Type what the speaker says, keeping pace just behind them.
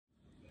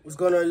What's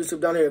going on,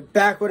 YouTube? Down here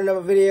back with another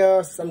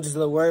video. So I'm just a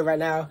little worried right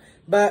now,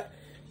 but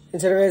in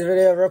today's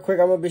video, real quick,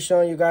 I'm gonna be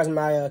showing you guys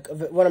my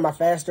one of my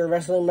faster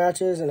wrestling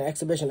matches in the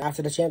exhibition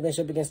after the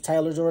championship against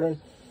Tyler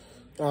Jordan.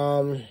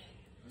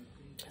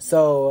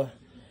 So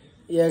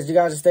yes, you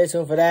guys just stay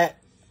tuned for that.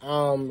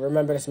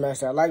 Remember to smash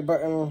that like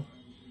button.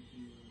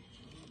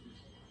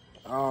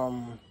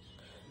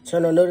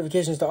 Turn on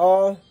notifications to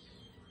all.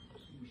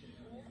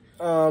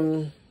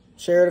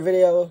 Share the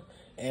video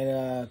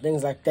and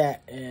things like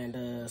that,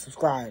 and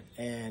subscribe,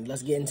 and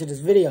let's get into this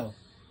video.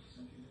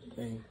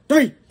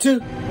 3, 2,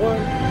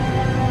 1.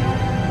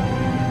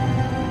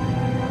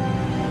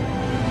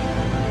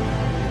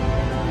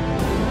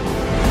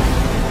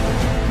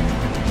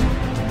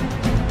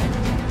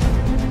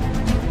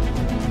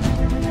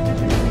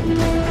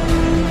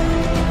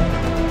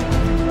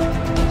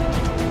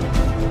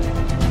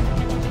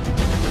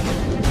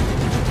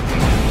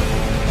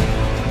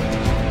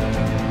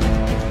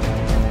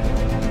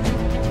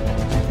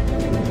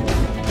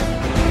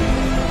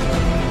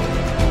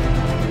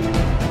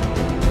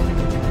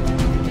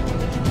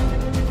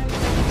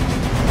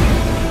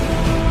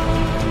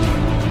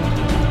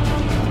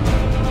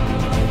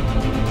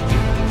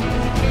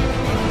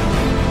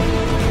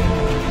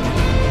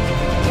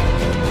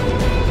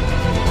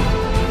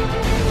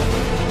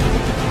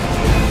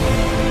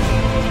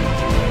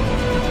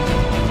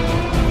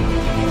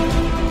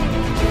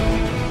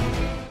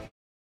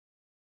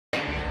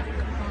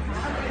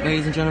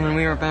 Ladies and gentlemen,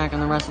 we are back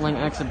on the wrestling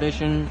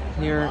exhibition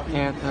here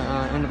at the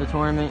end of the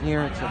tournament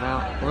here. It's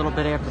about a little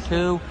bit after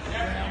 2.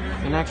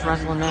 The next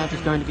wrestling match is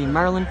going to be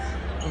Maryland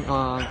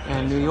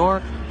and New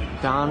York.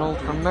 Donald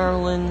from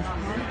Maryland,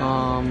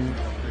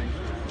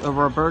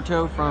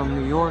 Roberto from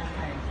New York.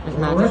 This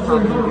match is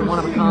probably going to be one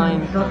of a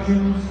kind.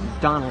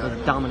 Donald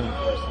is dominant.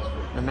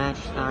 The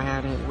match I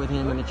had with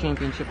him in the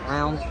championship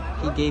round,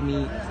 he gave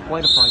me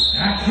quite a fight.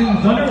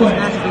 This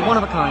match will be one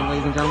of a kind,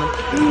 ladies and gentlemen.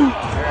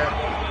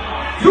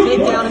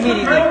 Takedown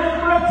immediately.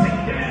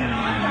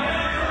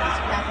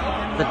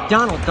 But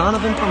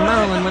Donovan from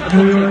Maryland with the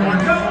big takedown.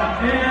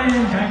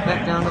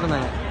 Back down to the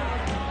mat.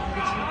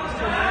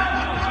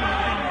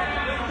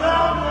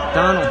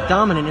 Donald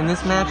dominant in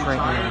this match right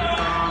now.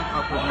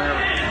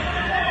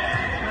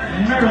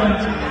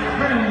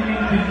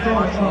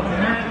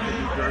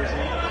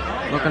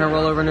 Looking to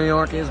roll over New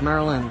York is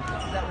Maryland.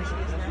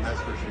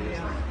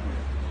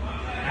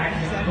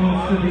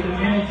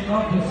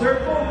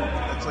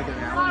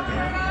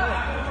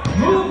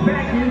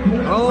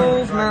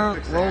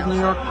 Rolls New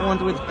York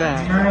onto its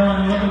back.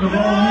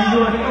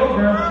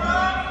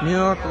 New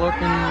York looking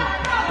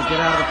to get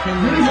out of the pin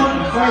position. New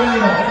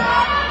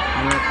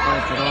York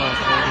fights it off.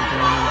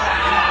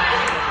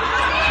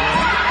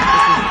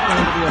 This is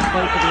going to be a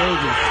fight for the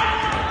ages.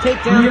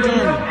 Takedown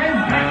again.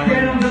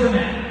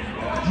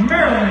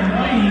 Maryland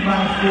leading by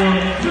a score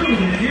of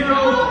 2-0.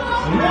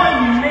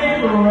 1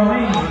 minute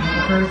remains in the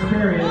first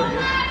period.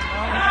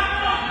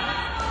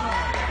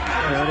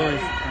 There it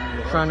is.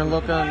 Trying to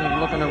looking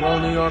to roll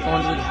New York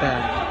onto its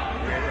back.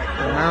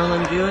 Will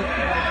Maryland do it?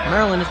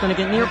 Maryland is going to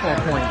get near fall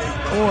points,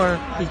 or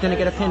he's going to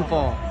get a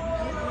pinfall.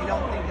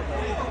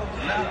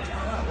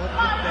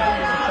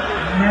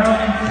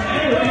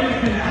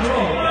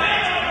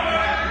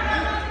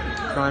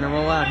 Trying to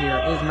roll out here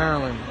is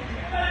Maryland.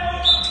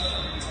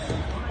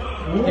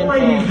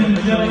 Ladies and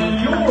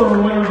gentlemen,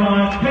 your winner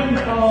by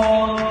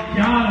pinfall,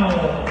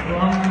 Donald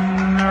from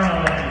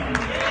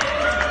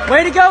Maryland.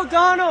 Way to go,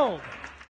 Donald!